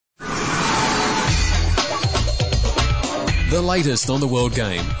The latest on the world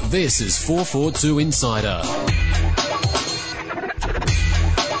game. This is 442 Insider.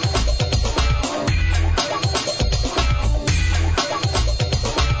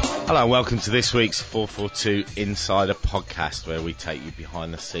 Hello and welcome to this week's 442 Insider podcast, where we take you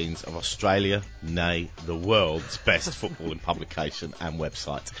behind the scenes of Australia, nay, the world's best footballing publication and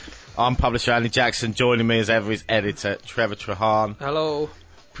website. I'm publisher Andy Jackson. Joining me as ever is editor Trevor Trahan. Hello.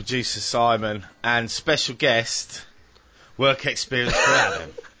 Producer Simon, and special guest, work experience for Adam.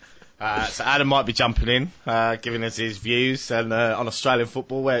 So Adam might be jumping in, giving us his views and on Australian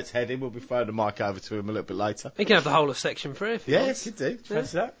football, where it's heading. We'll be throwing the mic over to him a little bit later. He can have the whole of section 3 if he wants. Yes, he do.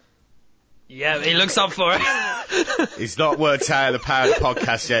 Fancy that? Yeah, he looks up for it. He's not worked out the power of the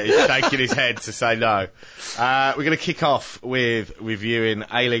podcast yet. He's shaking his head to say no. We're going to kick off with reviewing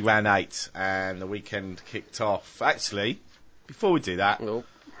A-League Round 8, and the weekend kicked off. Actually, before we do that,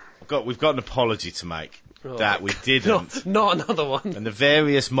 we've got an apology to make that we didn't. Not another one. And the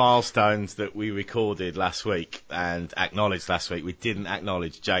various milestones that we recorded last week and acknowledged last week, we didn't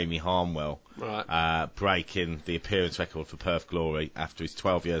acknowledge Jamie Harmwell breaking the appearance record for Perth Glory after his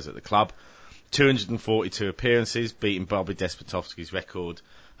 12 years at the club. 242 appearances, beating Bobby Despotovsky's record.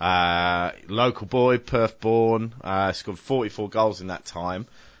 Local boy, Perth born, scored 44 goals in that time,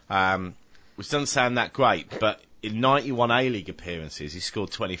 which doesn't sound that great, but in 91 A-League appearances, he scored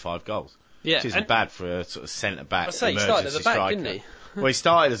 25 goals. Yeah, which isn't bad for a sort of centre-back I say he emergency started at the back, striker. didn't he? Well, he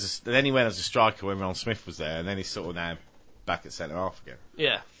started then he went as a striker when Ron Smith was there, and then he's sort of now back at centre-half again.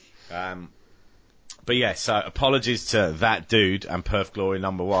 Yeah. But yeah, so apologies to that dude and Perth Glory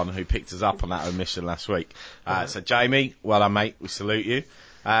 #1 who picked us up on that omission last week. So Jamie, well done mate, we salute you.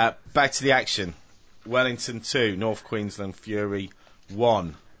 Back to the action. Wellington 2, North Queensland Fury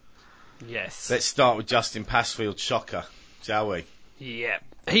 1. Yes. Let's start with Justin Passfield's shocker, shall we? Yeah.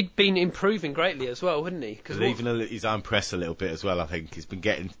 He'd been improving greatly as well, wouldn't he? Cause even his own press a little bit as well, I think. He's been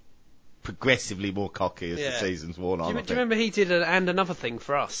getting progressively more cocky as the season's worn on. Do you remember he did and another thing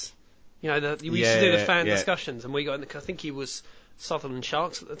for us? You know, we used to do the fan discussions, and we got in I think he was Sutherland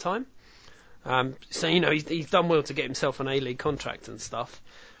Sharks at the time. So, you know, he's done well to get himself an A-League contract and stuff.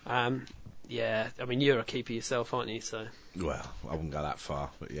 Yeah, I mean, you're a keeper yourself, aren't you? So. Well, I wouldn't go that far,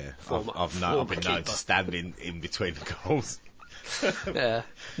 but yeah. I've been known to stand in between the goals. Yeah.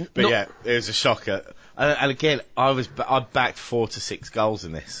 But yeah, it was a shocker. And again, I backed 4 to 6 goals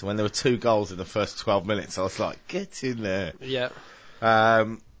in this. When there were 2 goals in the first 12 minutes, I was like, get in there. Yeah.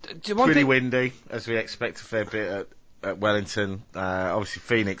 Pretty windy, as we expect a fair bit at Wellington. Obviously,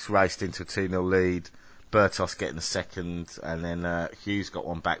 Phoenix raced into a 2-0 lead. Bertos getting the second, and then Hughes got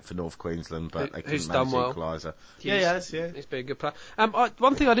one back for North Queensland, but they couldn't manage the equaliser. He's been a good player.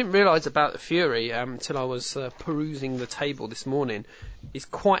 One thing I didn't realise about the Fury until I was perusing the table this morning is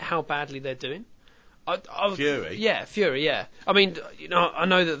quite how badly they're doing. Fury? Yeah, Fury, yeah. I mean, you know, I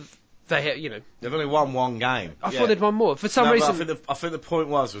know that they've only won one game. I thought they'd won more. For some reason... I think the point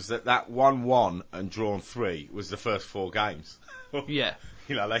was that 1-1 and drawn 3 was the first 4 games. Yeah.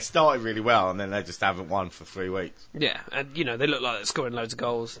 You know, they started really well, and then they just haven't won for 3 weeks. Yeah, and, you know, they look like they're scoring loads of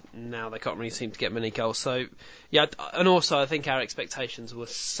goals. Now they can't really seem to get many goals. So, yeah, and also I think our expectations were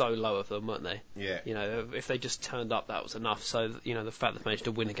so low of them, weren't they? Yeah. You know, if they just turned up, that was enough. So, you know, the fact they've managed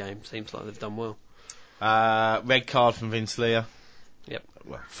to win a game seems like they've done well. Red card from Vince Lear. Yep.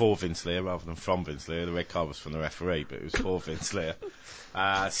 Well, for Vince Lear rather than from Vince Lear. The red card was from the referee, but it was for Vince Lear.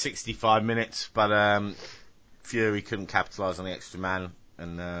 65 minutes, but Fury couldn't capitalise on the extra man.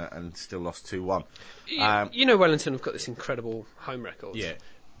 And still lost 2-1. You know, Wellington have got this incredible home record. Yeah.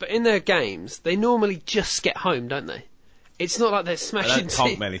 But in their games, they normally just get home, don't they? It's not like they're smashing teams. They don't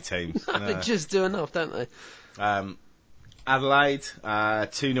pump many teams. They just do enough, don't they? Adelaide,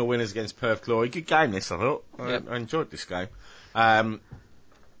 2-0 winners against Perth Glory. Good game this, I thought. Yep. I enjoyed this game.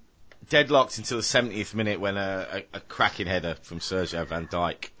 Deadlocked until the 70th minute when a cracking header from Sergio Van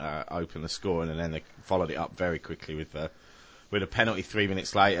Dijk opened the scoring, and then they followed it up very quickly with a penalty 3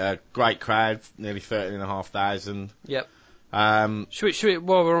 minutes later. Great crowd, nearly 13,500. Yep. Should we,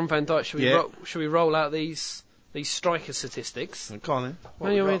 while we're on Van Dijk, should we roll out these striker statistics? Go on then.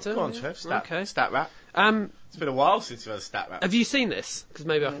 Go on, Trev. Stat rap. It's been a while since you've had a stat rap. Have you seen this? Because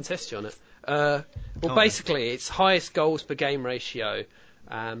maybe I can test you on it. Basically, it's highest goals per game ratio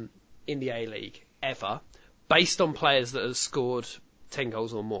in the A-League ever, based on players that have scored 10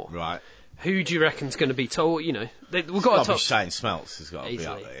 goals or more. Right. Who do you reckon's going to be told? You know, we've got a top. Shane Smelts has got to be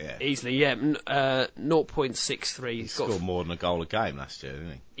up there. Yeah. Easily, yeah. 0.63. He scored more than a goal a game last year,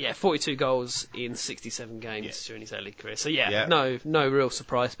 didn't he? Yeah, 42 goals in 67 games during his A-League career. So no real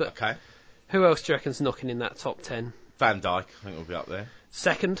surprise. But who else do you reckon's knocking in that top 10? Van Dijk, I think, will be up there.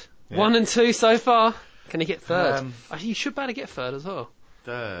 Second, 1 and 2 so far. Can he get third? You should be able to get third as well.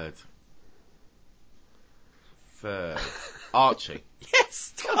 Third. Archie.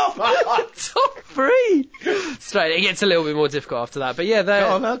 Yes! Come on! Top 3! Straight. It gets a little bit more difficult after that. But yeah, they're...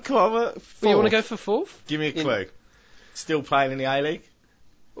 Come on. You want to go for fourth? Give me a clue. Still playing in the A-League?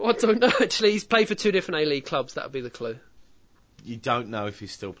 Well, I don't know, actually. He's played for 2 different A-League clubs. That would be the clue. You don't know if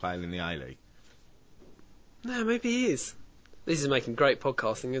he's still playing in the A-League? No, maybe he is. This is making great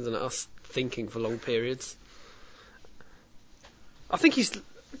podcasting, isn't it? Us thinking for long periods. I think he's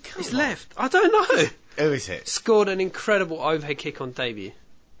left. I don't know. Who is it? Scored an incredible overhead kick on debut.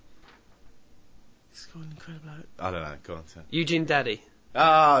 Scored an incredible... I don't know. Go on, sir. Eugene Daddy.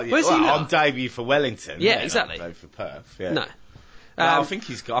 Oh, yeah. Where's he now? On debut for Wellington. Yeah, exactly. Not for Perth. Yeah. No. I think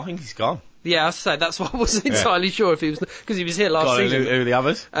he's gone. Yeah, I was say that's why I wasn't entirely sure if he was, because he was here last season. Who are the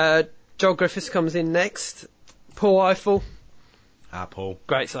others? Joel Griffiths comes in next. Paul Eiffel. Paul.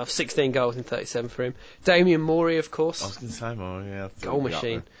 Great stuff. 16 goals in 37 for him. Damien Morey, of course. I was going to say Morey, yeah. Goal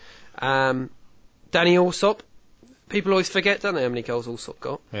machine. Danny Allsop. People always forget, don't they, how many goals Allsop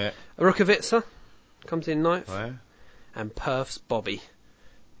got? Yeah. Rukavica comes in 9th. Oh, yeah. And Perth's Bobby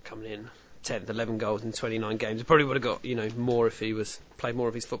coming in 10th, 11 goals in 29 games. He probably would have got, more if he was played more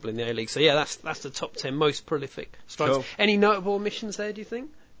of his football in the A-League. So yeah, that's the top 10 most prolific strikers. Cool. Any notable omissions there, do you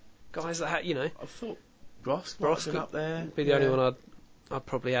think? Guys that had, I thought Ross could up there. Be the only one I'd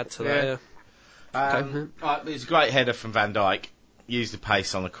probably add to that. Yeah. It was a great header from Van Dijk. Used the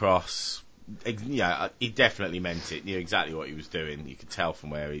pace on the cross. Yeah, he definitely meant it. Knew exactly what he was doing. You could tell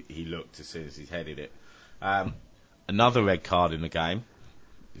from where he looked as soon as he headed it. Another red card in the game.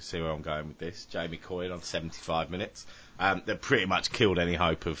 You see where I'm going with this. Jamie Coyle on 75 minutes. That pretty much killed any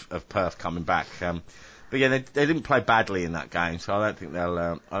hope of Perth coming back. But yeah, they didn't play badly in that game, so I don't think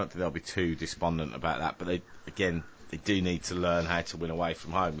they'll be too despondent about that. But they do need to learn how to win away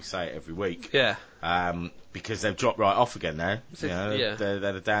from home. We say it every week. Yeah. Because they've dropped right off again now.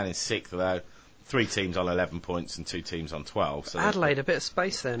 They're down in 6th, although 3 teams on 11 points and 2 teams on 12. So Adelaide a bit of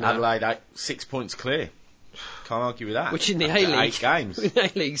space there now. Adelaide 6 points clear. Can't argue with that. Which in the A-League, 8 games. In the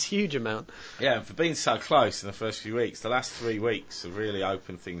A-League's huge amount. Yeah, and for being so close in the first few weeks, the last 3 weeks have really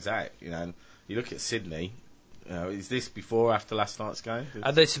opened things out. And you look at Sydney. Is this before or after last night's game?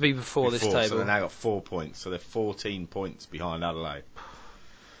 This would be before this table. So they've now got 4 points, so they're 14 points behind Adelaide.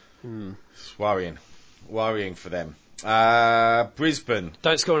 It's worrying for them. Brisbane.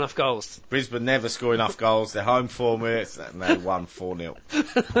 Don't score enough goals. Brisbane never score enough goals. Their home form is, and they won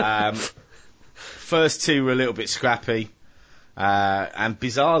 4-0. First 2 were a little bit scrappy. And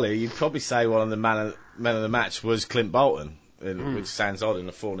bizarrely, you'd probably say one of the man of the match was Clint Bolton, which sounds odd in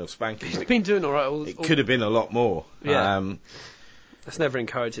a 4-0 spanking. He's been doing all right. It could have been a lot more. Yeah. That's never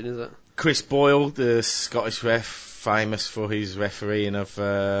encouraging, is it? Chris Boyle, the Scottish ref, famous for his refereeing of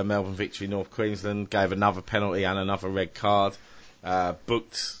Melbourne Victory, North Queensland, gave another penalty and another red card. I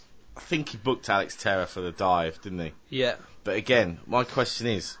think he booked Alex Terra for the dive, didn't he? Yeah. But again, my question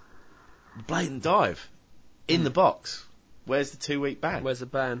is, blatant dive in the box. Where's the 2-week ban? Where's the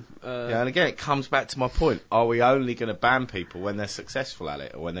ban? And again, it comes back to my point. Are we only going to ban people when they're successful at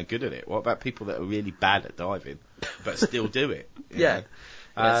it or when they're good at it? What about people that are really bad at diving but still do it? Yeah,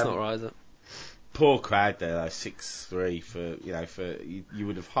 it's not right, is it? Poor crowd there, though. 6-3 for you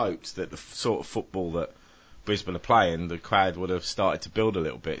would have hoped that the sort of football that Brisbane are playing, the crowd would have started to build a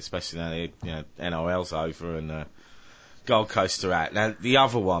little bit, especially now the NRL's over and Gold Coast are out. Now the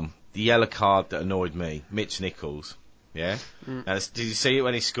other one, the yellow card that annoyed me, Mitch Nichols. Yeah. Now, did you see it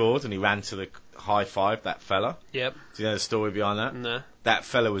when he scored and he ran to the high five that fella? Yep. Do you know the story behind that? No. That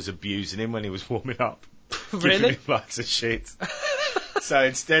fella was abusing him when he was warming up. Really? Giving him lots of shit. So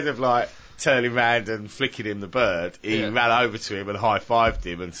instead of turning round and flicking him the bird, he ran over to him and high fived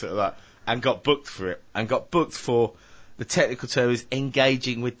him and sort of and got booked for it. And got booked for, the technical term is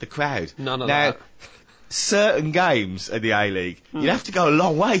engaging with the crowd. None of that. Certain games in the A-League, you'd have to go a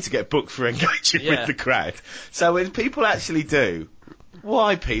long way to get booked for engaging with the crowd. So when people actually do,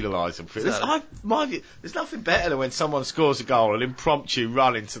 why penalise them for it? My view, there's nothing better than when someone scores a goal and impromptu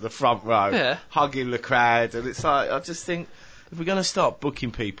run into the front row, hugging the crowd, and it's I just think, if we're going to start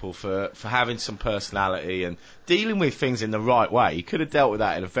booking people for having some personality and dealing with things in the right way, you could have dealt with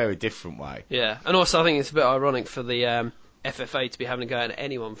that in a very different way. Yeah, and also I think it's a bit ironic for the FFA to be having to go at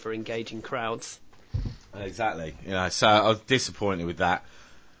anyone for engaging crowds. Exactly. So I was disappointed with that.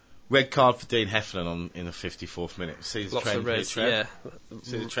 Red card for Dean Heffernan in the 54th minute. See the Lots trend of reds, here,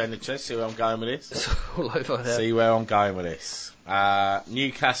 See the trend here, see where I'm going with this? It's all over there. See where I'm going with this.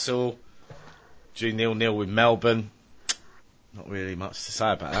 Newcastle drew 0-0 with Melbourne. Not really much to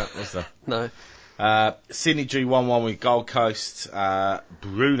say about that, was there? No. Sydney drew 1-1 with Gold Coast.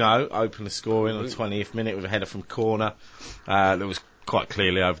 Bruno opened the scoring on the 20th minute with a header from corner that was quite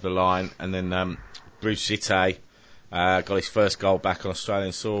clearly over the line. And then Bruce Sitte got his first goal back on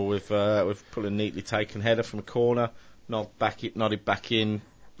Australian soil with put a neatly taken header from a corner, nodded back in,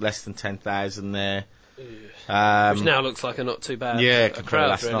 less than 10,000 there. Which now looks like a not too bad compared crowd, to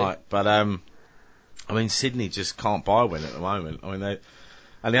last really. night. But I mean, Sydney just can't buy a win at the moment. I mean,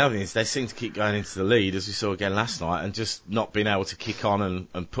 and the other thing is they seem to keep going into the lead, as we saw again last night, and just not being able to kick on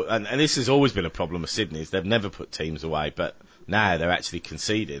and put. And this has always been a problem with Sydney, is they've never put teams away, but now they're actually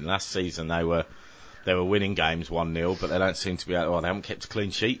conceding. Last season they were winning games 1-0, but they don't seem to be able. Well, they haven't kept a clean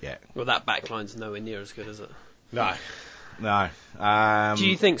sheet yet. Well, that backline's nowhere near as good, is it? No. Do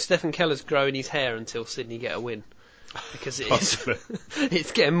you think Stephen Keller's growing his hair until Sydney get a win? Because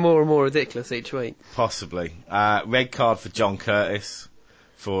it's getting more and more ridiculous each week. Possibly. Red card for John Curtis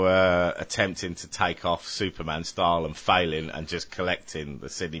for attempting to take off Superman style and failing and just collecting the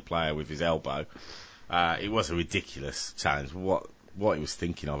Sydney player with his elbow. It was a ridiculous challenge. What he was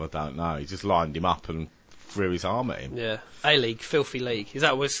thinking of, I don't know. He just lined him up and threw his arm at him. Yeah. A-League, filthy league. Is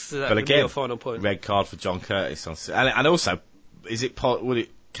that but again, your final point? Red card for John Curtis. And also, would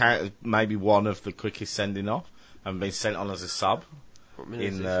it count as maybe one of the quickest sending off? And been sent on as a sub. What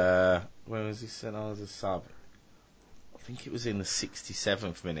minute is it? When was he sent on as a sub? I think it was in the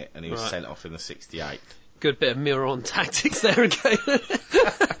 67th minute, and he was sent off in the 68th. Good bit of mirror-on tactics there again.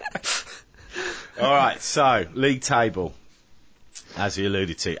 All right, so league table, as you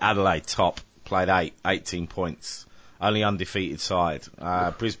alluded to, Adelaide top, played 18 points, only undefeated side.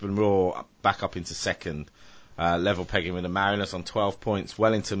 Brisbane Roar back up into second, level pegging with the Mariners on 12 points.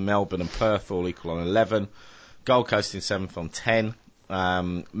 Wellington, Melbourne, and Perth all equal on 11. Gold Coast in 7th on 10.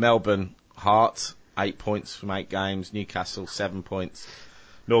 Melbourne, Heart, 8 points from 8 games. Newcastle, 7 points.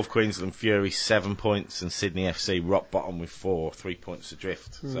 North Queensland Fury, 7 points. And Sydney FC, rock bottom with 4, 3 points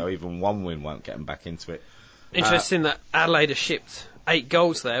adrift. So even one win won't get them back into it. Interesting that Adelaide has shipped 8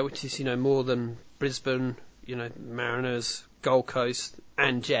 goals there, which is, more than Brisbane, Mariners, Gold Coast,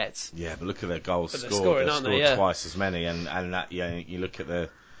 and Jets. Yeah, but look at their goals scored. Scoring, they've scored twice as many. And that, you look at the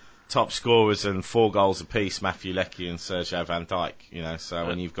top scorers and 4 goals apiece, Matthew Leckie and Sergio Van Dijk, so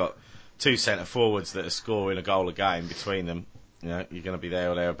when you've got 2 centre forwards that are scoring a goal a game between them, you're going to be there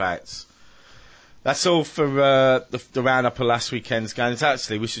or thereabouts. That's all for the roundup of last weekend's games.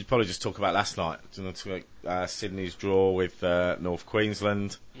 Actually, we should probably just talk about last night. Sydney's draw with North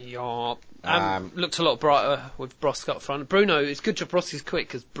Queensland. Yeah. Looked a lot brighter with Brosk up front. Bruno, it's good job Brosk is quick,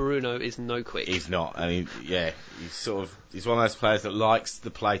 because Bruno is no quick. He's not. And he's one of those players that likes the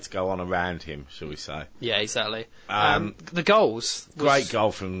play to go on around him, shall we say. Yeah, exactly. The goals. Great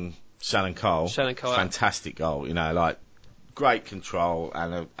goal from Shannon Cole. Fantastic goal. Great control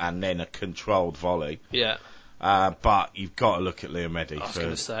and then a controlled volley. Yeah. But you've got to look at Liam Reddy. I was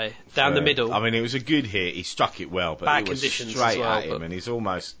going to say, down the middle. I mean, it was a good hit. He struck it well, but it was straight at him, and he's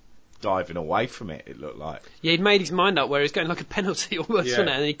almost diving away from it, it looked like. Yeah, he'd made his mind up where he was going like a penalty almost, wasn't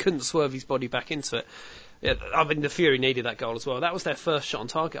it? And he couldn't swerve his body back into it. Yeah, I mean, the Fury needed that goal as well. That was their first shot on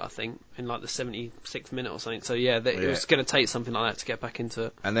target, I think, in like the 76th minute or something. So it was going to take something like that to get back into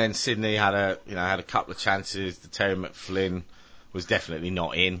it. And then Sydney had a couple of chances. The Terry McFlynn was definitely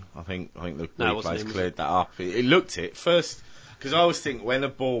not in. I think the replays cleared that up. It looked it first, because I always think when a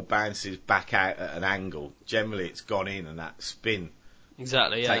ball bounces back out at an angle, generally it's gone in, and that spin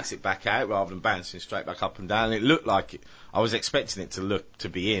takes it back out rather than bouncing straight back up and down. And it looked like it. I was expecting it to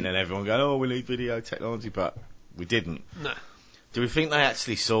be in, and everyone going, "Oh, we need video technology," but we didn't. No. Do we think they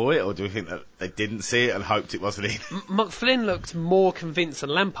actually saw it, or do we think that they didn't see it and hoped it wasn't in? McFlynn looked more convinced than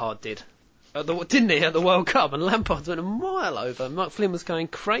Lampard did. Didn't he, at the World Cup? And Lampard went a mile over. McFlynn was going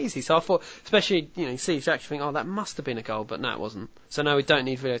crazy. So I thought, especially, you see, you actually think, that must have been a goal, but no, it wasn't. So no, we don't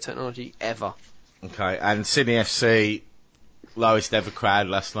need video technology ever. Okay, and Sydney FC, lowest ever crowd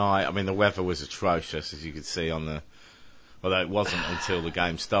last night. I mean, the weather was atrocious, as you could see although it wasn't until the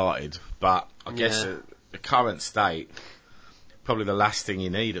game started. But I guess the current state, probably the last thing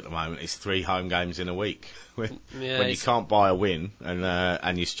you need at the moment is 3 home games in a week. When you can't buy a win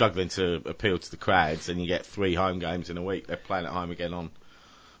and you're struggling to appeal to the crowds, and you get 3 home games in a week. They're playing at home again on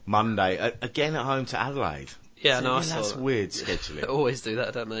Monday, again at home to Adelaide. Yeah, so no, I that's saw weird scheduling. They always do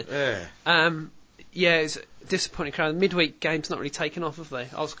that, don't they? Yeah. It's a disappointing crowd. Midweek games not really taken off, have they?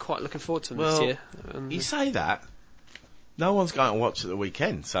 I was quite looking forward to them this year. You say that. No one's going to watch at the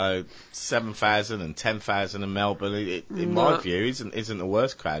weekend, so 7,000 and 10,000 in Melbourne, in my view, isn't the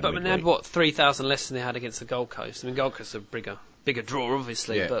worst crowd. But they had 3,000 less than they had against the Gold Coast. I mean, Gold Coast are a bigger draw,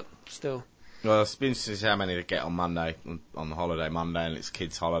 obviously, but still. Well, it's been interesting to see how many they get on Monday, on the holiday Monday, and it's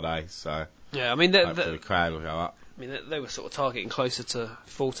kids' holiday, so Yeah, I mean, the crowd will go up. I mean, they were sort of targeting closer to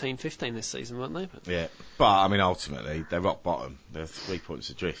 14, 15 this season, weren't they? But yeah, but I mean, ultimately they're rock bottom. They're 3 points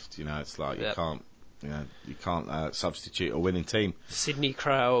adrift. It's like you can't substitute a winning team. Sydney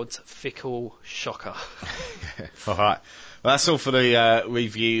crowd, fickle, shocker. All right. Well, that's all for the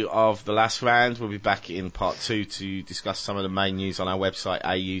review of the last round. We'll be back in part 2 to discuss some of the main news on our website,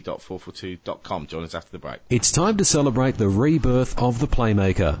 au.442.com. Join us after the break. It's time to celebrate the rebirth of the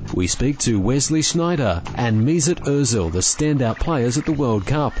Playmaker. We speak to Wesley Sneijder and Mesut Ozil, the standout players at the World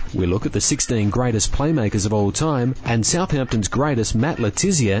Cup. We look at the 16 greatest playmakers of all time, and Southampton's greatest Matt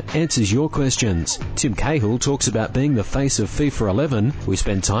Letizia answers your questions. Tim Cahill talks about being the face of FIFA 11. We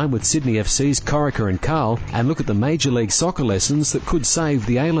spend time with Sydney FC's Corica and Carl and look at the Major League Soccer lessons that could save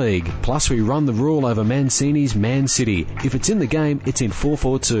the A-League. Plus, we run the rule over Mancini's Man City. If it's in the game, it's in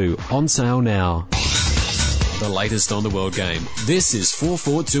 442. On sale now. The latest on the world game. This is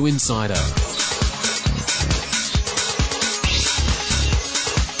 442 Insider.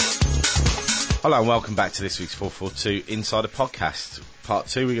 Hello and welcome back to this week's 442 Insider Podcast. Part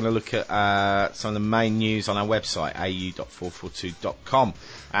 2, we're going to look at some of the main news on our website, au.442.com.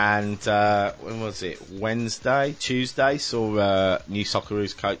 And when was it? Tuesday, saw new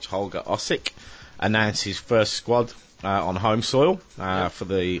Socceroos coach Holger Osik announce his first squad on home soil for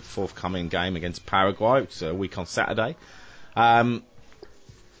the forthcoming game against Paraguay, which is a week on Saturday. Any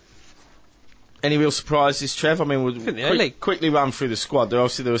real surprises, Trev? I mean, we'll quickly run through the squad. There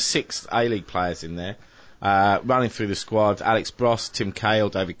were 6 A-League players in there. Running through the squad, Alex Bross, Tim Cahill,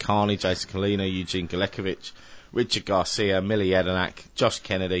 David Carney, Jason Kalina, Eugene Galekovic, Richard Garcia, Millie Jedinak, Josh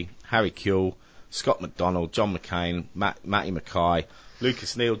Kennedy, Harry Kewell, Scott McDonald, John McCain, Matty Mackay,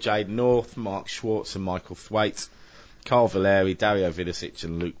 Lucas Neal, Jade North, Mark Schwartz and Michael Thwaite, Carl Valeri, Dario Vidicic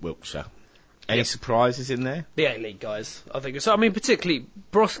and Luke Wilkshire. Any surprises in there? The A-League guys, I think. So, I mean, particularly,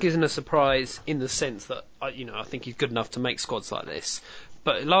 Brosk isn't a surprise in the sense that, I think he's good enough to make squads like this.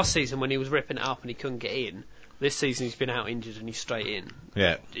 But last season, when he was ripping it up and he couldn't get in, this season he's been out injured and he's straight in.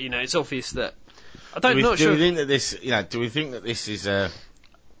 Yeah. It's obvious that... Do we think that this is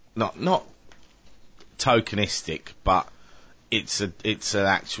not tokenistic, but it's an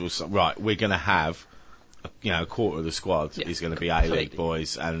actual... Right, we're going to have... a quarter of the squad is going to be A-League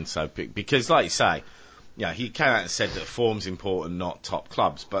boys, and so because, like you say, he came out and said that form's important, not top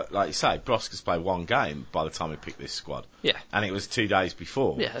clubs. But like you say, Broska's played 1 game by the time he picked this squad. Yeah, and it was 2 days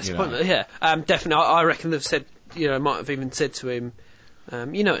before. Yeah, that's pointless. Yeah, definitely. I reckon they've said, might have even said to him,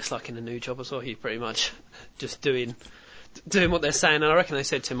 it's like in a new job as well. He's pretty much just doing what they're saying. And I reckon they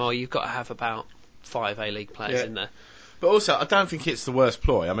said to him, you've got to have about 5 A-League players in there. But also, I don't think it's the worst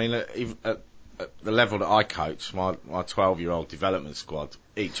ploy. I mean, even at the level that I coach, my 12-year-old development squad,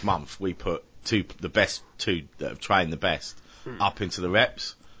 each month we put the best two that have trained the best up into the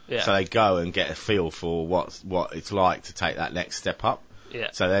reps. Yeah. So they go and get a feel for what it's like to take that next step up. Yeah.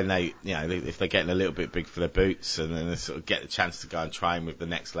 So then they, if they're getting a little bit big for their boots and then they sort of get the chance to go and train with the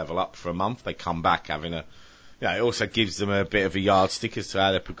next level up for a month, they come back having it also gives them a bit of a yardstick as to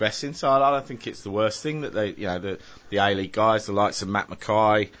how they're progressing. So I don't think it's the worst thing that they, the A-League guys, the likes of Matt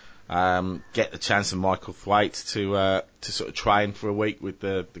Mackay, get the chance of Michael Thwaite to sort of train for a week with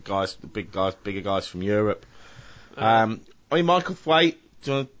the guys, the bigger guys from Europe. Michael Thwaite,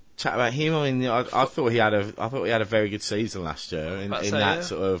 do you want to chat about him? I mean, I thought he had a very good season last year in that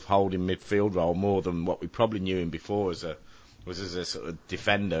sort of holding midfield role, more than what we probably knew him before as a sort of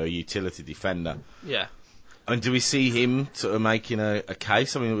defender, a utility defender. Yeah. And do we see him sort of making a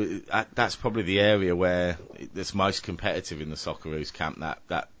case? I mean, that's probably the area where it's most competitive in the Socceroos camp,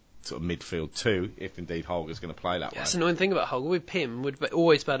 that sort of midfield too, if indeed Holger's going to play that way. That's the annoying thing about Holger. With Pim, we'd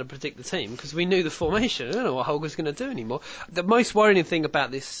always be able to predict the team because we knew the formation. I don't know what Holger's going to do anymore. The most worrying thing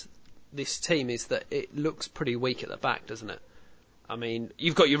about this team is that it looks pretty weak at the back, doesn't it? I mean,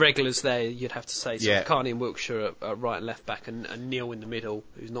 you've got your regulars there, you'd have to say. So Carney and Wilkshire at right and left back, and Neil in the middle,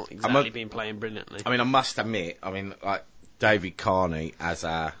 who's not exactly been playing brilliantly. I mean, I must admit, like David Carney as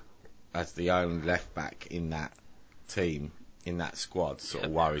the only left back in that team, in that squad, sort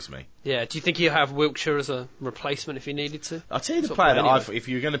of worries me. Yeah, do you think you have Wilkshire as a replacement if you needed to? I'll tell you the player that I thought, if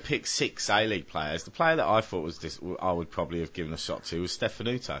you were going to pick 6 A-League players, the player that I thought I would probably have given a shot to was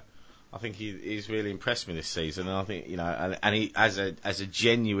Stefanuto. I think he's really impressed me this season, and I think and he as a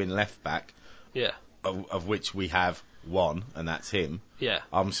genuine left back, of which we have one, and that's him. Yeah,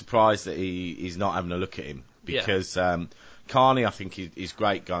 I'm surprised that he's not having a look at him because Carney, I think, is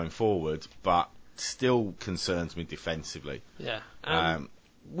great going forward, but still concerns me defensively. Yeah.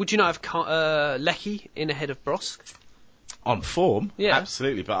 Would you not have Leckie in ahead of Brosk? On form, Yeah,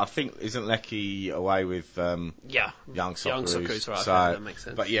 absolutely. But I think isn't Leckie away with young Socceroos? Right, so, that makes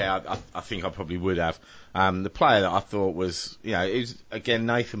sense. But yeah, I think I probably would have. The player that I thought was, it was again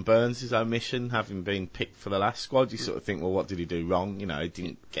Nathan Burns' omission, having been picked for the last squad. You sort of think, well, what did he do wrong? He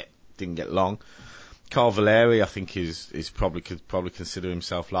didn't get long. Carl Valeri, I think, is probably could consider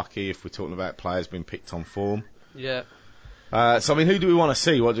himself lucky if we're talking about players being picked on form. Yeah. So I mean, who do we want to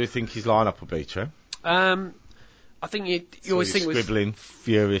see? What do you think his lineup will be, Trev? I think you always think scribbling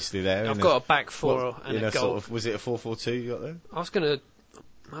furiously there. I've got a back four and a goal. Was it a 4-4-2 you got there?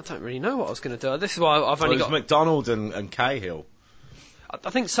 I don't really know what I was going to do. This is why I've only got McDonald and Cahill.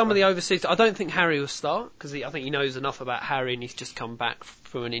 I think some of the overseas. I don't think Harry will start because I think he knows enough about Harry and he's just come back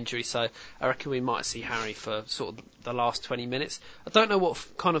from an injury. So I reckon we might see Harry for sort of the last 20 minutes. I don't know what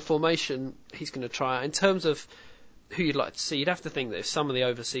kind of formation he's going to try out. In terms of who you'd like to see, you'd have to think that if some of the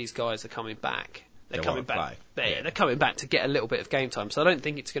overseas guys are coming back, they're coming back to get a little bit of game time. So I don't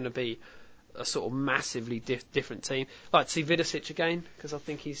think it's going to be a sort of massively different team. I'd like to see Vidosic again because I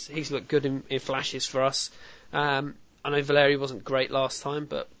think he's looked good in flashes for us. I know Valeri wasn't great last time,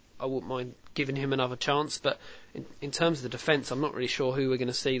 but I wouldn't mind giving him another chance. But in terms of the defence, I'm not really sure who we're going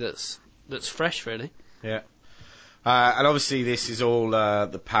to see that's fresh, really. Yeah. And obviously, this is all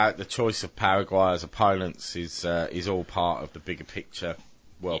the choice of Paraguay as opponents is all part of the bigger picture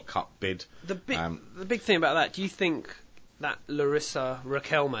World Cup bid. The big thing about that, do you think that Larissa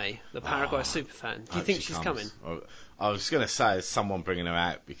Raquelme, the Paraguay superfan, do you think she's coming? I was going to say, is someone bringing her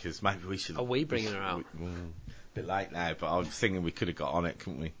out? Because maybe we should... Are we bringing her out? A bit late now, but I was thinking we could have got on it,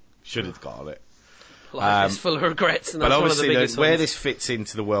 couldn't we? Should have got on it. Life is full of regrets, and that's but one of the biggest where ones. this fits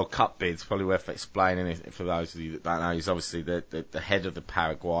into the World Cup bid, it's probably worth explaining it for those of you that don't know. Is obviously the head of the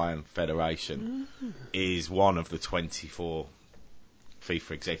Paraguayan Federation is one of the 24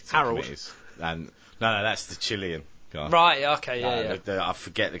 FIFA executive committees. And no, that's the Chilean guy. Right, okay, yeah. I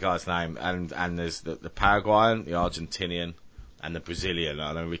forget the guy's name. And there's the Paraguayan, the Argentinian, and the Brazilian.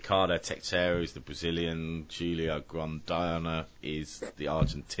 I know Ricardo Teixeira is the Brazilian, Julio Grondona is the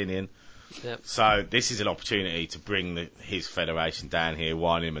Argentinian. Yep. So this is an opportunity to bring his federation down here,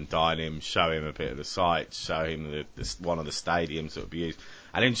 wine him and dine him, show him a bit of the sights, show him one of the stadiums that will be used.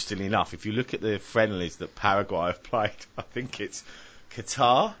 And interestingly enough, if you look at the friendlies that Paraguay have played, I think it's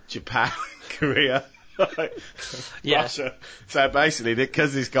Qatar, Japan, Korea, Russia. So basically,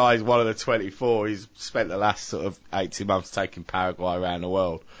 because this guy is one of the 24, he's spent the last sort of 18 months taking Paraguay around the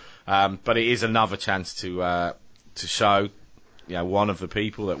world. But it is another chance to show one of the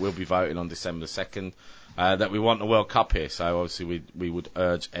people that will be voting on December 2nd, that we want the World Cup here. So obviously we would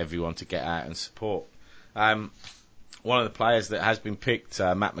urge everyone to get out and support. One of the players that has been picked,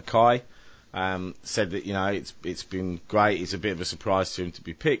 Matt Mackay, said that it's been great. It's a bit of a surprise to him to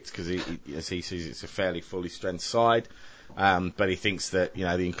be picked because as he sees it's a fairly fully strength side. But he thinks that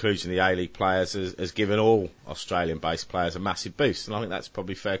the inclusion of the A-League players has given all Australian-based players a massive boost, and I think that's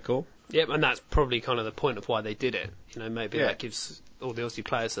probably fair call. Yep, and that's probably kind of the point of why they did it. Maybe that gives all the Aussie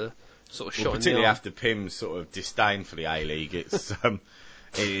players a sort of shot in the arm. Particularly after Pim's sort of disdain for the A-League,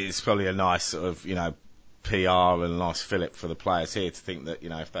 it's probably a nice sort of PR and a nice fillip for the players here to think that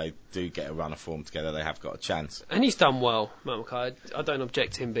if they do get a run of form together, they have got a chance. And he's done well, Matt Mackay. I don't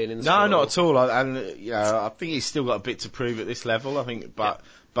object to him being in the squad. No, not at all. I think he's still got a bit to prove at this level. I think, but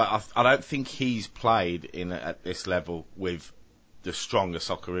I don't think he's played at this level with the stronger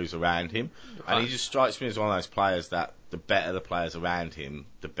Socceroos around him. Right. And he just strikes me as one of those players that the better the players around him,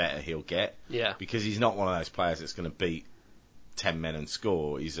 the better he'll get. Yeah. Because he's not one of those players that's going to beat 10 men and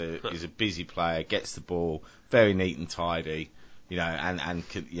score. He's a busy player, gets the ball, very neat and tidy, and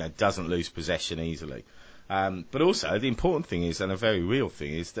doesn't lose possession easily. But also the important thing is, and a very real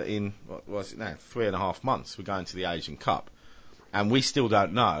thing is, that in what was it now, 3.5 months, we're going to the Asian Cup, and we still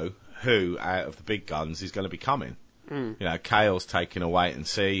don't know who out of the big guns is going to be coming. Cale's taking a wait and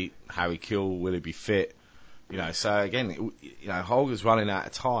see. Harry Kewell, will he be fit? So again, Holger's running out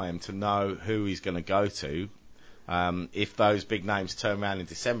of time to know who he's going to go to. If those big names turn around in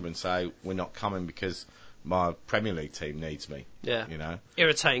December and say, we're not coming because my Premier League team needs me. Yeah.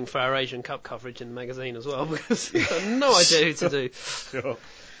 Irritating for our Asian Cup coverage in the magazine as well, because we've got no idea who to do. Sure.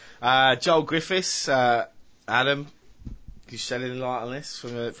 Joel Griffiths, Adam, can you shed any light on this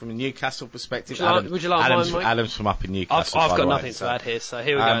from a Newcastle perspective? Would you like mine, Mike? Adam's from up in Newcastle. I've got nothing to add here, so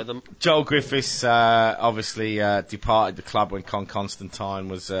here we go. Joel Griffiths obviously departed the club when Con Constantine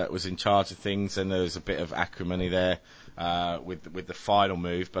was in charge of things, and there was a bit of acrimony there with the final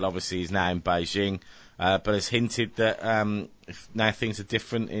move. But obviously he's now in Beijing, but has hinted that if now things are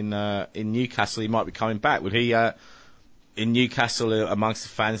different in Newcastle, he might be coming back. Would he in Newcastle amongst the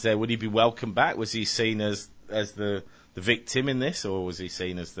fans there? Would he be welcomed back? Was he seen as the the victim in this, or was he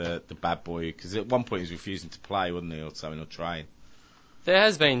seen as the bad boy? Because at one point he was refusing to play, wasn't he, or something, or train? There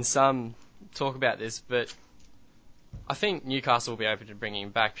has been some talk about this, but I think Newcastle will be open to bringing him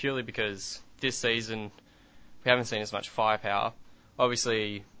back purely because this season we haven't seen as much firepower.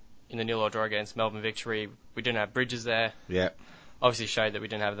 Obviously, in the 0-0 draw against Melbourne Victory, we didn't have Bridges there. Yeah. Obviously showed that we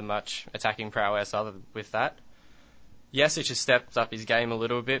didn't have the much attacking prowess other with that. Yesic has stepped up his game a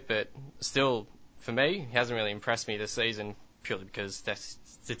little bit, but still, for me, he hasn't really impressed me this season, purely because that's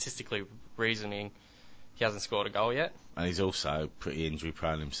statistically reasoning he hasn't scored a goal yet. And he's also pretty injury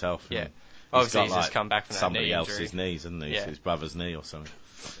prone himself. Yeah. Obviously, he's just come back from that somebody knee else's injury. knees, isn't he? Yeah. His brother's knee or something.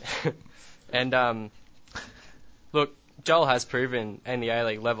 And, look, Joel has proven in the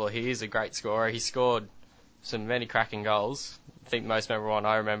A-League level he is a great scorer. He scored many cracking goals. I think the most memorable one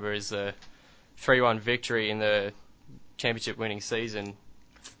I remember is the 3-1 victory in the championship winning season.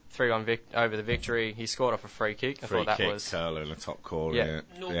 3-1 over the Victory. He scored off a free kick. I thought that was curler in the top corner.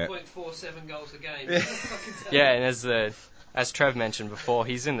 Yeah. 0.47 goals a game. Yeah, and as Trev mentioned before,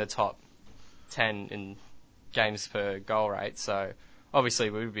 he's in the top 10 in games per goal rate. So obviously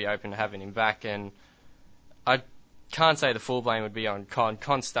we would be open to having him back. And I can't say the full blame would be on Con.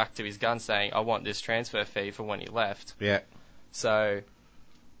 Con stuck to his gun saying, I want this transfer fee for when he left. Yeah. So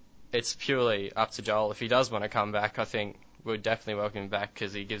it's purely up to Joel. If he does want to come back, I think we'd definitely welcome him back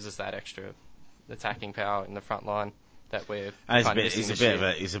because he gives us that extra attacking power in the front line that we're kind of missing this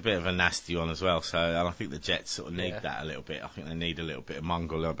year. He's a bit of a nasty one as well. So, and I think the Jets sort of need that a little bit. I think they need a little bit of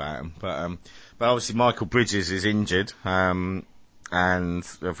mongrel about him. But obviously Michael Bridges is injured. And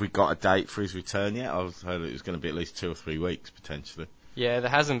have we got a date for his return yet? I heard it was going to be at least 2 or 3 weeks potentially. Yeah, there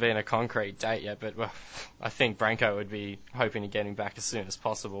hasn't been a concrete date yet, but I think Branko would be hoping to get him back as soon as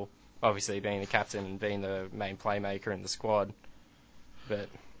possible. Obviously, being the captain and being the main playmaker in the squad. But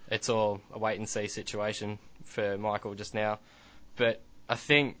it's all a wait-and-see situation for Michael just now. But I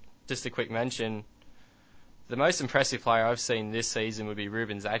think, just a quick mention, the most impressive player I've seen this season would be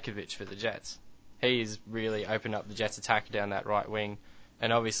Ruben Zadkovic for the Jets. He's really opened up the Jets' attack down that right wing.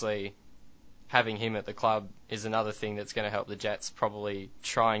 And obviously, having him at the club is another thing that's going to help the Jets probably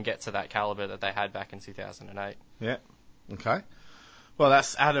try and get to that calibre that they had back in 2008. Yeah, okay. Well,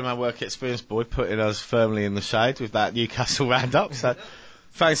 that's Adam, our work experience boy, putting us firmly in the shade with that Newcastle roundup. So,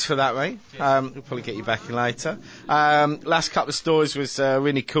 thanks for that, mate. We'll probably get you back in later. Last couple of stories was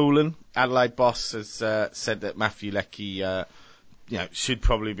Rinnie Coolen. Adelaide boss has said that Matthew Leckie, should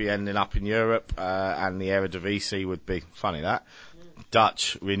probably be ending up in Europe, and the Eredivisie would be funny that.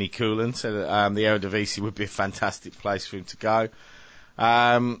 Dutch Rinnie Coolen said that the Eredivisie would be a fantastic place for him to go.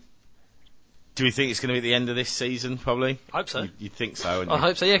 Do we think it's going to be the end of this season, probably? I hope so. You think so? I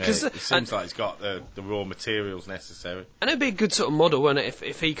hope so, yeah. Cause, it seems like he's got the raw materials necessary. And it'd be a good sort of model, wouldn't it,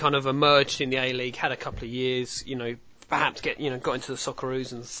 if he kind of emerged in the A-League, had a couple of years, perhaps got into the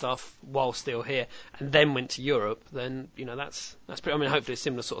Socceroos and stuff while still here, and then went to Europe, then, that's pretty... I mean, hopefully a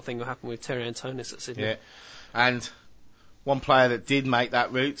similar sort of thing will happen with Terry Antonis at Sydney. Yeah. And one player that did make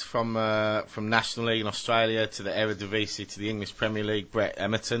that route from National League in Australia to the Eredivisie to the English Premier League, Brett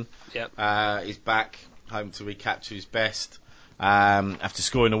Emerton, is back home to recapture his best after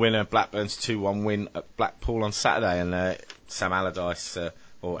scoring a winner, Blackburn's 2-1 win at Blackpool on Saturday, and Sam Allardyce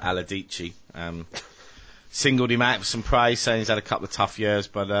or Allardyce singled him out for some praise, saying he's had a couple of tough years,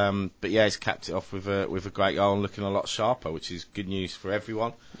 but yeah, he's capped it off with a great goal and looking a lot sharper, which is good news for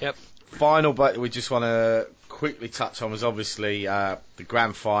everyone. Yep. Final, but we just want to quickly touch on was obviously the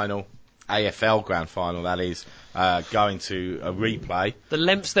grand final, AFL grand final, that is, going to a replay. The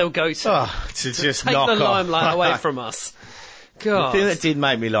lengths they'll go to just take knock the off. limelight away from us. God. The thing that did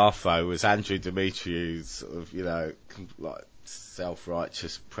make me laugh, though, was Andrew Demetriou's sort of,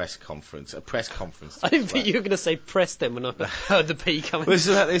 self-righteous press conference. A press conference. I didn't think you were going to say Preston when I heard the P coming.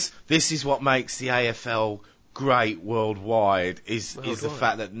 This is what makes the AFL great worldwide is the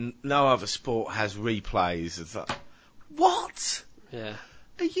fact that no other sport has replays. It's like, what? Yeah.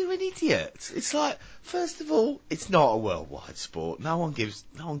 Are you an idiot? It's like, first of all, it's not a worldwide sport. No one gives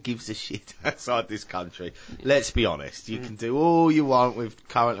a shit outside this country. Let's be honest. You can do all you want with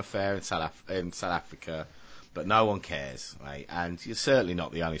current affair in South Africa, but no one cares, right? And you're certainly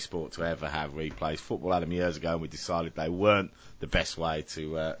not the only sport to ever have replays. Football had them years ago, and we decided they weren't the best way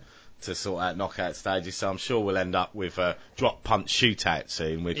to sort out knockout stages, so I'm sure we'll end up with a drop punch shootout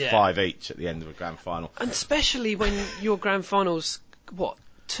soon with 5 each at the end of a grand final. And especially when your grand final's,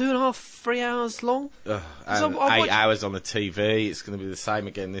 2.5, 3 hours long? And 8 hours on the TV. It's going to be the same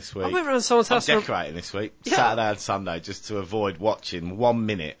again this week. I went around someone's house. I'm decorating this week, Saturday and Sunday, just to avoid watching 1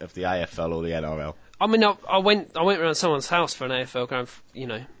 minute of the AFL or the NRL. I mean, I went around someone's house for an AFL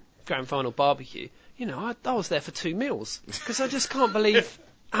grand final barbecue. I was there for 2 meals because I just can't believe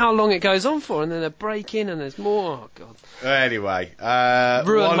how long it goes on for, and then a break in, and there's more. Oh God. Anyway,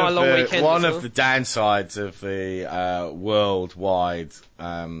 ruined my long weekend. One of the downsides of the worldwide,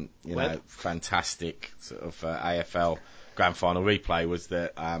 fantastic sort of AFL Grand Final replay was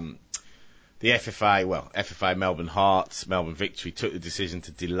that the FFA Melbourne Hearts, Melbourne Victory took the decision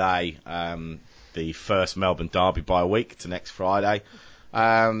to delay the first Melbourne derby by a week to next Friday.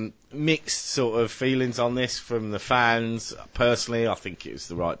 Mixed sort of feelings on this from the fans. Personally, I think it was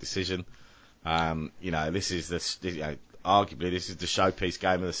the right decision. This is arguably this is the showpiece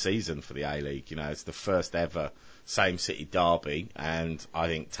game of the season for the A-League. It's the first ever same city derby, and I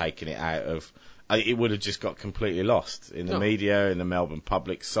think taking it out of it would have just got completely lost in the media, in the Melbourne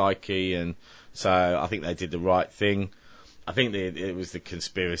public psyche, and so I think they did the right thing. I think it was the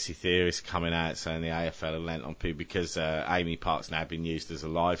conspiracy theorists coming out saying the AFL had lent on people because Amy Park's now been used as a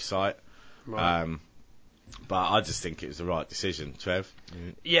live site. Right. But I just think it was the right decision, Trev.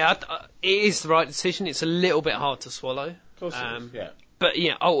 Yeah, it is the right decision. It's a little bit hard to swallow. Of course it is, yeah. But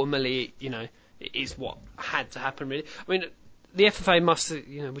ultimately, it is what had to happen, really. I mean, the FFA must,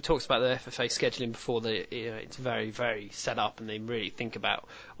 we talked about the FFA scheduling before. It's very, very set up, and they really think about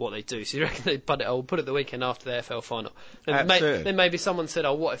what they do. So you reckon they put it the weekend after the AFL final? Then maybe someone said,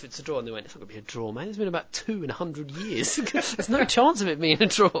 "Oh, what if it's a draw?" And they went, "It's not going to be a draw, man. It's been about 200 years. There's no chance of it being a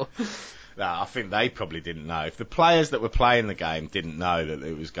draw." No, I think they probably didn't know. If the players that were playing the game didn't know that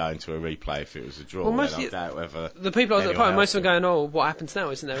it was going to a replay if it was a draw, then I doubt whether the people at the park, most of them going, "Oh, what happens now?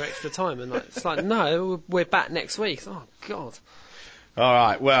 Isn't there extra time?" And it's like, no, we're back next week. Oh God. All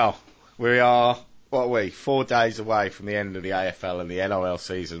right, well, we are, 4 days away from the end of the AFL and the NRL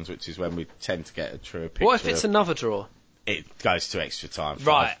seasons, which is when we tend to get a truer picture. What if it's another draw? It goes to extra time,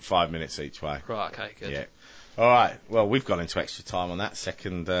 right. 5 minutes each way. Right, okay, good. Yeah. All right, well, we've gone into extra time on that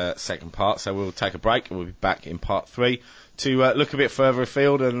second part, so we'll take a break and we'll be back in part 3 to look a bit further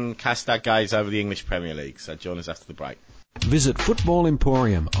afield and cast our gaze over the English Premier League. So join us after the break. Visit Football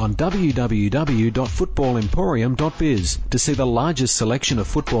Emporium on www.footballemporium.biz to see the largest selection of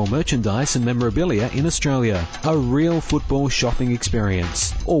football merchandise and memorabilia in Australia. A real football shopping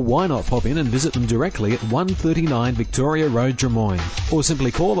experience. Or why not pop in and visit them directly at 139 Victoria Road, Drummoyne. Or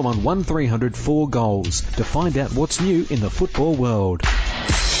simply call them on 1300 4 Goals to find out what's new in the football world.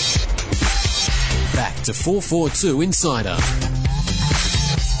 Back to 442 Insider.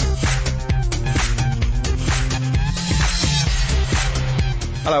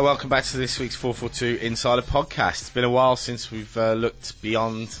 Hello, welcome back to this week's 442 Insider podcast. It's been a while since we've looked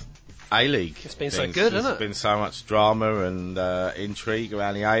beyond A-League. It's been so good, hasn't it? There's been so much drama and intrigue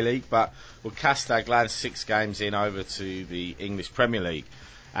around the A-League, but we'll cast our glance 6 games in over to the English Premier League.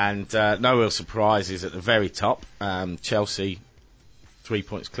 And no real surprises at the very top. Chelsea, 3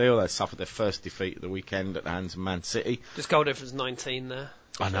 points clear. They suffered their first defeat of the weekend at the hands of Man City. Just goal difference 19 there.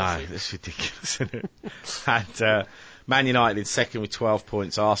 I know, that's ridiculous, isn't it? And Man United in second with 12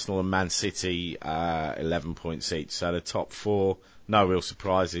 points, Arsenal and Man City 11 points each. So the top 4, no real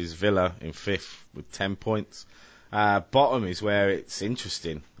surprises. Villa in 5th with 10 points. Bottom is where it's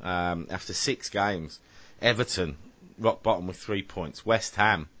interesting. After 6 games, Everton, rock bottom with 3 points. West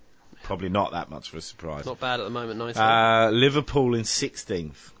Ham, probably not that much of a surprise. Not bad at the moment, 19. Liverpool in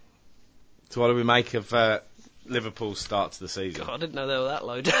 16th. So what do we make of Liverpool's start to the season? God, I didn't know they were that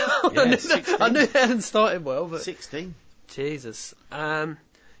low down. Yeah, I knew they hadn't started well, but 16. Jesus.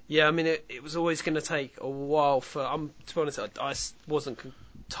 Yeah, I mean, it was always going to take a while for. To be honest, I wasn't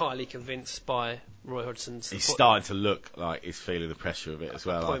entirely convinced by Roy Hodgson's. He's starting to look like he's feeling the pressure of it as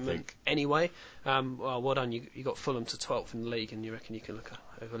well, I think. Anyway, well done. You got Fulham to 12th in the league, and you reckon you can look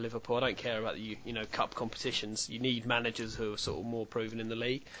over Liverpool. I don't care about the cup competitions. You need managers who are sort of more proven in the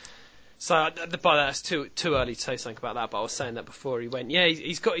league. So by that's too early to say something about that, but I was saying that before he went. Yeah,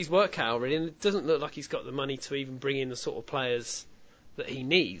 he's got his work cut out already, and it doesn't look like he's got the money to even bring in the sort of players that he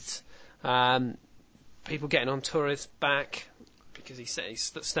needs. People getting on Torres back because he set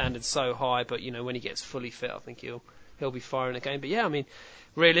his standards so high, but when he gets fully fit, I think he'll be firing again. But yeah, I mean,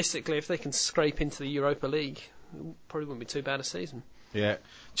 realistically, if they can scrape into the Europa League, it probably wouldn't be too bad a season. Yeah,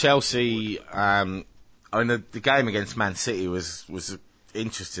 Chelsea. I mean, the game against Man City was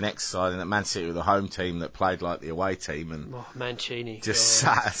interesting exercise, and that Man City were the home team that played like the away team, and Mancini just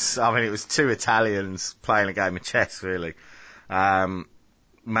sat. I mean, it was 2 Italians playing a game of chess, really.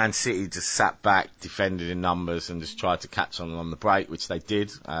 Man City just sat back, defended in numbers, and just tried to catch on the break, which they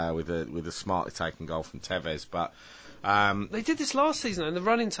did with a smartly taken goal from Tevez. But they did this last season, and the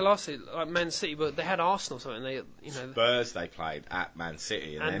run into last season, like Man City, but they had Arsenal or something. Spurs they played at Man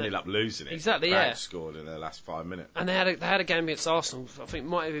City and they ended up losing it. Exactly, Frank scored in the last 5 minutes. And they had a game against Arsenal. I think it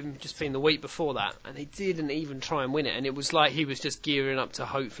might have even just been the week before that, and they didn't even try and win it. And it was like he was just gearing up to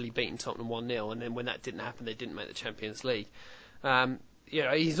hopefully beating Tottenham 1-0. And then when that didn't happen, they didn't make the Champions League.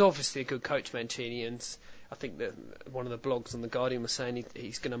 He's obviously a good coach, Mancini, and I think that one of the blogs on The Guardian was saying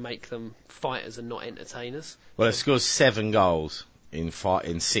he's going to make them fighters and not entertainers. Well, they've scored 7 goals in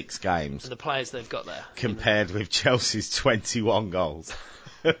 6 games. And the players they've got there. Compared with Chelsea's 21 goals.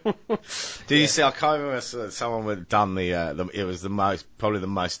 Did you see, I can't remember, someone had done it was probably the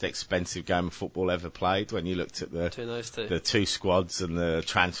most expensive game of football ever played when you looked at the two squads and the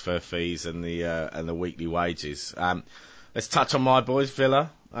transfer fees and the weekly wages. Let's touch on my boys,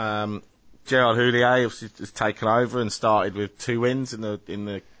 Villa. Gerard Houllier has taken over and started with 2 wins in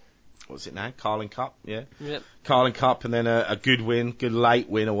the what's it now? Carling Cup, yeah. Yep. Carling Cup, and then a good late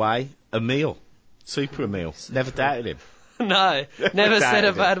win away. Super Emile. Never doubted him. No, never said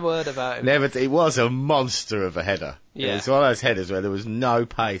a bad word about him. It was a monster of a header. Yeah. It's one of those headers where there was no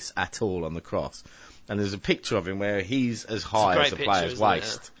pace at all on the cross, and there's a picture of him where he's as high as a player's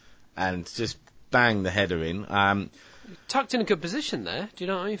waist, and just bang the header in. Tucked in a good position there. Do you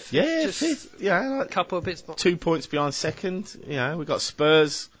know what I mean? Yeah, a couple of bits. 2 points behind second. We've got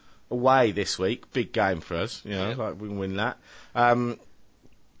Spurs away this week. Big game for us. We can win that.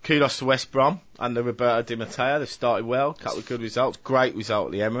 Kudos to West Brom under Roberto Di Matteo. They've started well. Couple of good results. Great result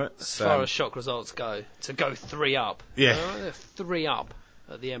at the Emirates. As far as shock results go, to go 3 up. Yeah. They're 3 up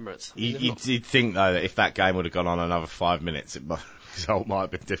at the Emirates. You'd think, though, that if that game would have gone on another 5 minutes, the result might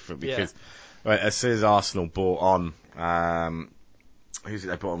have been different because as soon as Arsenal brought on, who's it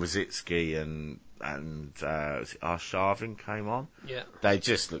they brought on? Rosicki and Arshavin came on. Yeah. They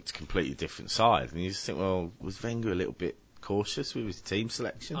just looked a completely different side. And you just think, well, was Wenger a little bit cautious with his team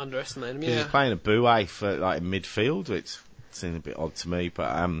selection? Underestimated him, because he's playing a Boué for in midfield, which seemed a bit odd to me.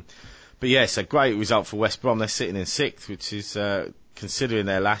 But yes, a great result for West Brom. They're sitting in 6th, which is considering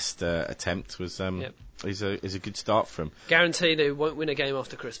their last attempt was is a good start for them. Guaranteed they won't win a game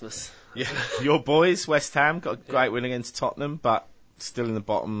after Christmas. Yeah, your boys, West Ham, got a great win against Tottenham, but still in the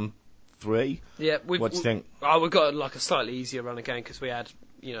bottom 3. Yeah, what do you think? We've got a slightly easier run again because we had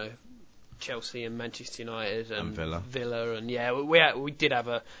Chelsea and Manchester United and Villa, and we did have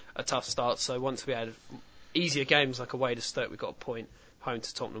a tough start. So once we had easier games like away to Stoke, we got a point, home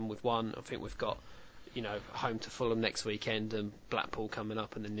to Tottenham with 1. I think we've got home to Fulham next weekend and Blackpool coming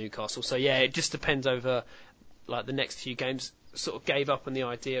up and then Newcastle. So it just depends over the next few games. Sort of gave up on the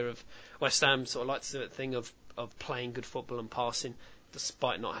idea of West Ham sort of like to do that thing of playing good football and passing,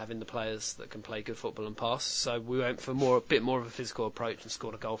 despite not having the players that can play good football and pass. So we went for a bit more of a physical approach and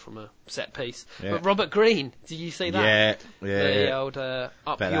scored a goal from a set piece. Yeah. But Robert Green, did you see that? Yeah. The old up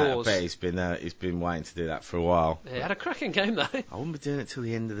yours. I bet he's been waiting to do that for a while. Yeah, he had a cracking game though. I wouldn't be doing it till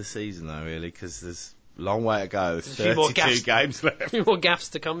the end of the season though, really, because there's a long way to go. There's 32 games left. A few more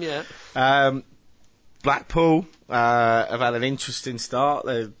gaffes to come, yeah. Blackpool have had an interesting start.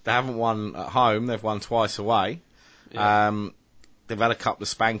 They haven't won at home. They've won twice away. Yeah. They've had a couple of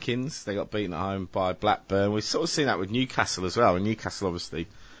spankings. They got beaten at home by Blackburn. We've sort of seen that with Newcastle as well. And Newcastle obviously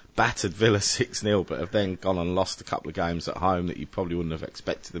battered Villa 6-0, but have then gone and lost a couple of games at home that you probably wouldn't have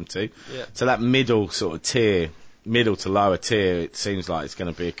expected them to. Yeah. So that middle to lower tier, it seems like it's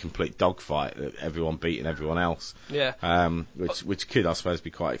going to be a complete dogfight. Everyone beating everyone else. Yeah. Which could, I suppose,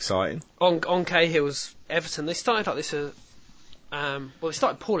 be quite exciting. On Cahill's Everton, they started like this. They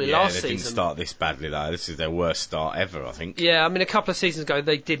started poorly last season. They didn't start this badly though. This is their worst start ever, I think. Yeah, I mean, a couple of seasons ago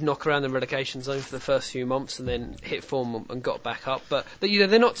they did knock around the relegation zone for the first few months and then hit form and got back up. But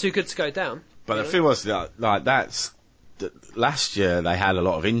they're not too good to go down. But the thing was last year they had a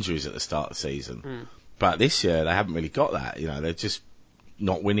lot of injuries at the start of the season. But this year they haven't really got that. They're just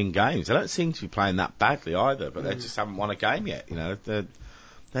not winning games. They don't seem to be playing that badly either. But they just haven't won a game yet. They're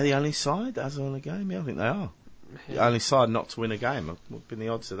the only side that hasn't won a game. Yeah, I think they are. Yeah. The only side not to win a game. What have been the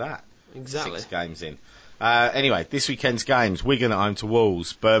odds of that? Exactly. 6 games in. Anyway, this weekend's games: Wigan at home to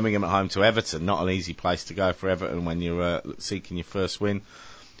Wolves, Birmingham at home to Everton. Not an easy place to go for Everton when you're seeking your first win.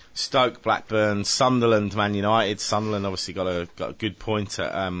 Stoke, Blackburn, Sunderland, Man United. Sunderland obviously got a good point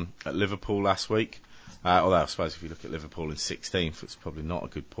at Liverpool last week. Although I suppose if you look at Liverpool in 16th, it's probably not a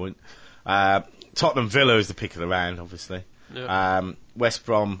good point. Tottenham Villa is the pick of the round, obviously. Yep. West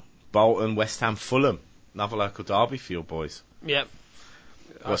Brom, Bolton, West Ham, Fulham. Another local derby for your boys. Yep.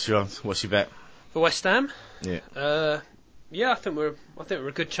 What's your bet? For West Ham? Yeah. Yeah, I think we're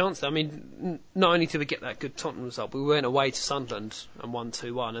a good chance. I mean, not only did we get that good Tottenham result, we went away to Sunderland and won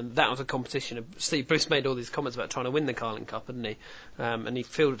 2-1, and that was a competition. Steve Bruce made all these comments about trying to win the Carling Cup, hadn't he? And he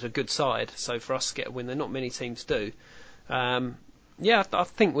fielded a good side. So for us to get a win, there not many teams do. Yeah, I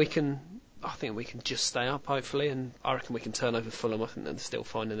think we can. I think we can just stay up, hopefully, and I reckon we can turn over Fulham. I think they're still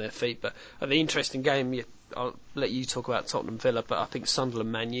finding their feet. But the interesting game, I'll let you talk about Tottenham Villa, but I think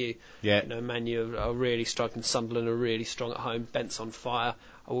Sunderland Man U. Yeah. Man U are really struggling. Sunderland are really strong at home. Bent's on fire.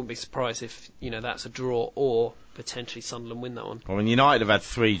 I wouldn't be surprised if that's a draw or potentially Sunderland win that one. Well, United have had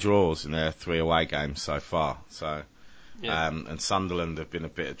 3 draws in their 3 away games so far. So. Yeah. And Sunderland have been a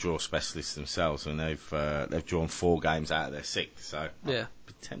bit of draw specialists themselves, and they've drawn 4 games out of their 6. So yeah, I'd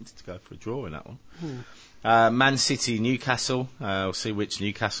be tempted to go for a draw in that one. Man City, Newcastle. We'll see which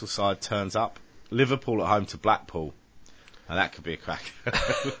Newcastle side turns up. Liverpool at home to Blackpool. Now that could be a crack.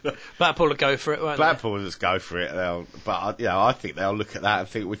 Blackpool will go for it, won't Blackpool will just go for it. I think they'll look at that and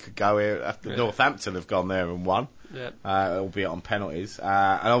think we could go here after Northampton have gone there and won. Yeah. Albeit on penalties.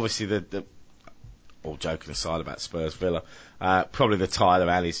 And obviously all joking aside about Spurs Villa, probably the tie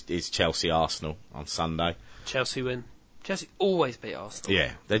around is Chelsea Arsenal on Sunday. Chelsea win. Chelsea always beat Arsenal.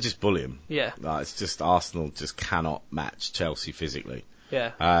 Yeah, they just bully them. Yeah. It's just Arsenal just cannot match Chelsea physically.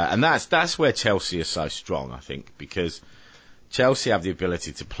 Yeah. And that's where Chelsea is so strong, I think, because Chelsea have the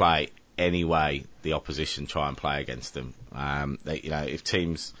ability to play any way the opposition try and play against them. If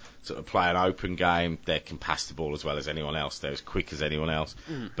teams sort of play an open game, they can pass the ball as well as anyone else. They're as quick as anyone else.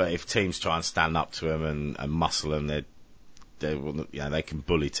 But if teams try and stand up to them and muscle them, they can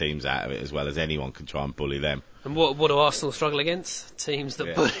bully teams out of it as well as anyone can try and bully them. And what do Arsenal struggle against? Teams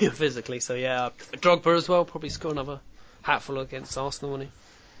that bully them physically. So yeah, Drogba as well probably score another hatful against Arsenal, won't he?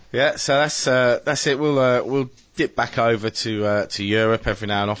 Yeah, so that's it. We'll dip back over to Europe every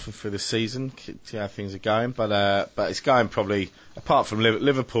now and often through the season, see how things are going. But it's going probably, apart from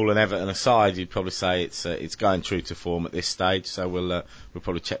Liverpool and Everton aside, you'd probably say it's going true to form at this stage. So we'll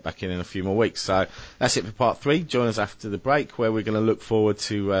probably check back in a few more weeks. So that's it for part 3. Join us after the break, where we're going to look forward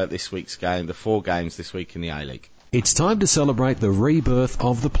to this week's game, the 4 games this week in the A-League. It's time to celebrate the rebirth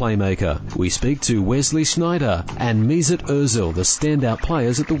of the Playmaker. We speak to Wesley Sneijder and Mesut Ozil, the standout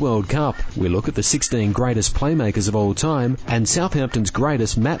players at the World Cup. We look at the 16 greatest playmakers of all time, and Southampton's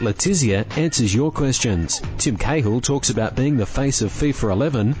greatest Matt Letizia answers your questions. Tim Cahill talks about being the face of FIFA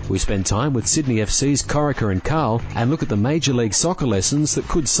 11. We spend time with Sydney FC's Corica and Carl and look at the Major League Soccer lessons that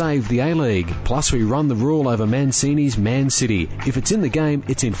could save the A-League. Plus we run the rule over Mancini's Man City. If it's in the game,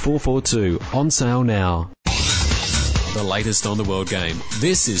 it's in 442. On sale now. The latest on the world game.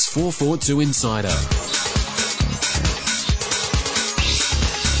 This is 442 Insider.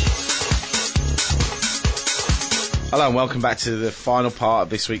 Hello and welcome back to the final part of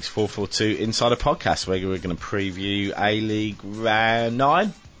this week's 442 Insider podcast, where we're going to preview A-League round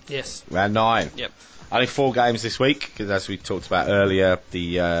 9. Yes. Round 9. Yep. Only 4 games this week, because as we talked about earlier,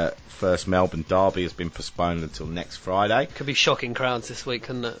 the first Melbourne derby has been postponed until next Friday. Could be shocking crowds this week,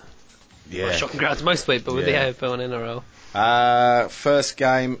 couldn't it? Yeah. Well, shocking crowds most week, but with the AFL and NRL. First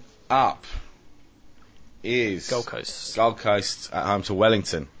game up is Gold Coast. Gold Coast at home to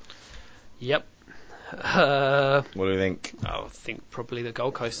Wellington. Yep. What do you think? I think probably the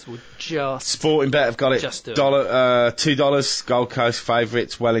Gold Coast would just... Sporting Bet have got it. Just do it. $2 Gold Coast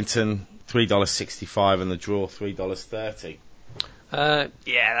favourites. Wellington $3.65 and the draw $3.30.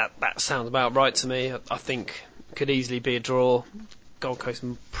 Yeah, that sounds about right to me. I think it could easily be a draw. Gold Coast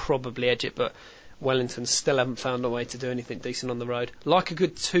can probably edge it, but Wellington still haven't found a way to do anything decent on the road. Like a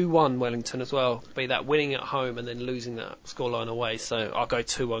good 2-1 Wellington as well. Be that winning at home and then losing that scoreline away. So I'll go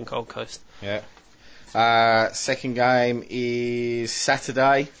 2-1 Gold Coast. Yeah. Second game is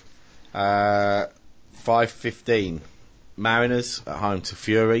Saturday, 5:15. Mariners at home to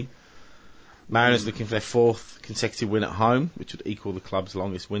Fury. Mariners looking for their 4th consecutive win at home, which would equal the club's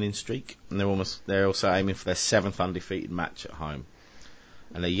longest winning streak, and they're also aiming for their 7th undefeated match at home.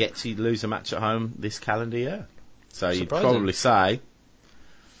 And they're yet to lose a match at home this calendar year. So Surprising. You'd probably say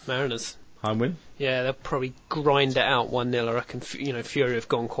Mariners. Home win? Yeah, they'll probably grind it out 1-0. I reckon, Fury have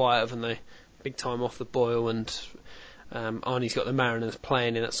gone quiet, haven't they? Big time off the boil, and Arnie's got the Mariners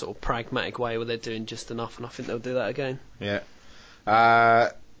playing in that sort of pragmatic way where they're doing just enough, and I think they'll do that again. Yeah.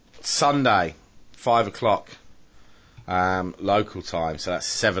 Sunday, 5 o'clock local time, so that's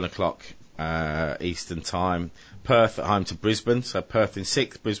 7 o'clock Eastern time. Perth at home to Brisbane, so Perth in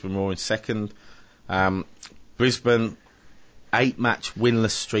 6th, Brisbane Roar in 2nd. Brisbane, 8-match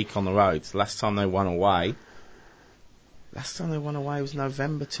winless streak on the road. So last time they won away was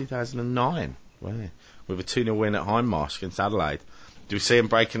November 2009, with a 2-0 win at Hindmarsh against Adelaide. Do we see them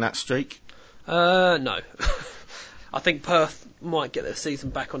breaking that streak? No. I think Perth might get their season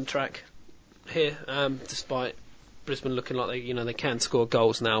back on track here, despite Brisbane looking like they can score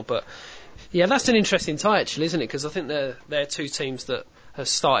goals now. But yeah, that's an interesting tie actually, isn't it? Because I think they're two teams that have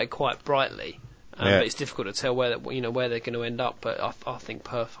started quite brightly. But it's difficult to tell where they're going to end up. But I think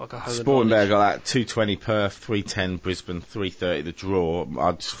Perth. I'll go home. Sporting Bet got that 220 Perth, 310 Brisbane, 330 the draw.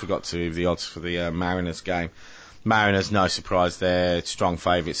 I just forgot to leave the odds for the Mariners game. Mariners, no surprise there. Strong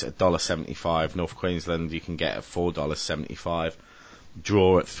favourites at $1.75. North Queensland you can get at $4.75.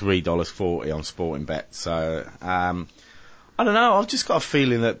 Draw at $3.40 on Sporting Bet. So I don't know. I've just got a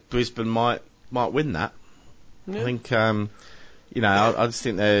feeling that Brisbane might win that. Yeah. I think. I just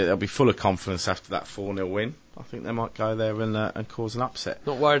think they'll be full of confidence after that 4-0 win. I think they might go there and cause an upset.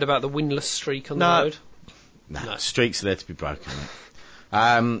 Not worried about the winless streak on the road? No, streaks are there to be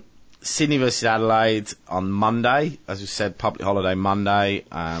broken. Sydney versus Adelaide on Monday. As we said, public holiday Monday.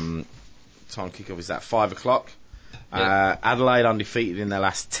 Time kick-off is at 5 o'clock. Yep. Adelaide undefeated in their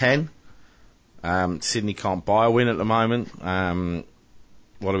last 10. Sydney can't buy a win at the moment.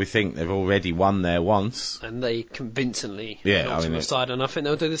 What do we think? They've already won there once. And they convincingly knocked them aside, and I think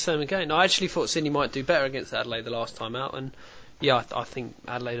they'll do the same again. I actually thought Sydney might do better against Adelaide the last time out, and I think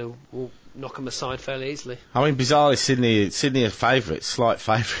Adelaide will knock them aside fairly easily. I mean, bizarrely, Sydney are favourites, slight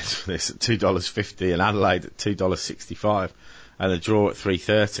favourites for this at $2.50, and Adelaide at $2.65, and a draw at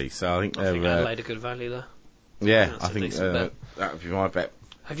 $3.30. So I think Adelaide a good value there. Yeah, I think that would be my bet.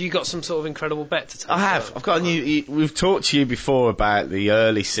 Have you got some sort of incredible bet to tell? I have. I've got a new. We've talked to you before about the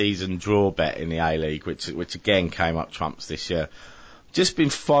early season draw bet in the A-League, which again came up trumps this year. Just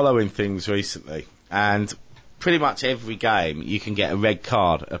been following things recently, and pretty much every game you can get a red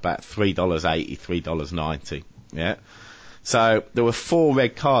card at about $3.80, $3.90. Yeah. So there were 4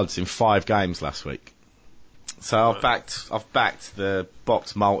 red cards in 5 games last week. So I've backed the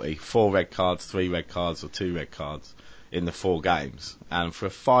box multi, 4 red cards, 3 red cards, or 2 red cards in the 4 games, and for a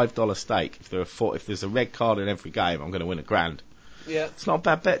 $5 stake, if there's a red card in every game, I'm going to win $1,000. Yeah, it's not a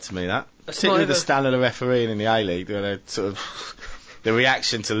bad bet to me. That, particularly the standard of refereeing in the A-League, the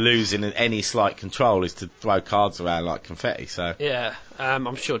reaction to losing any slight control is to throw cards around like confetti. So yeah,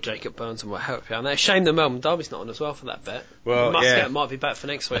 I'm sure Jacob Burns will help you. And it's a shame the Melbourne Derby's not on as well for that bet. Well, Muscat might be back for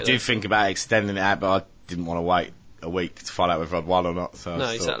next week. I do think about extending it out, but I didn't want to wait a week to find out whether I'd won or not. So no,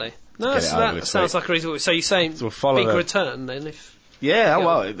 exactly. No, that sounds like a reasonable. So you're saying big return then? They're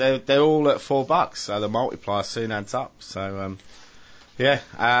all at $4, so the multiplier soon adds up. So so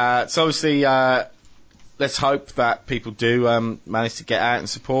obviously let's hope that people do manage to get out and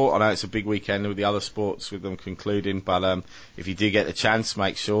support. I know it's a big weekend with the other sports with them concluding, but if you do get the chance,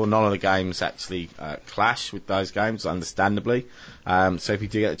 make sure none of the games actually clash with those games, understandably. So if you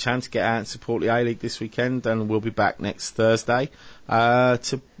do get the chance, get out and support the A-League this weekend, and we'll be back next Thursday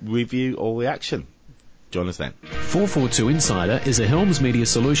to review all the action. Join us then. 442 Insider is a Helms Media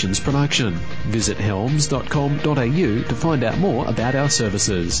Solutions production. Visit helms.com.au to find out more about our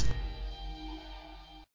services.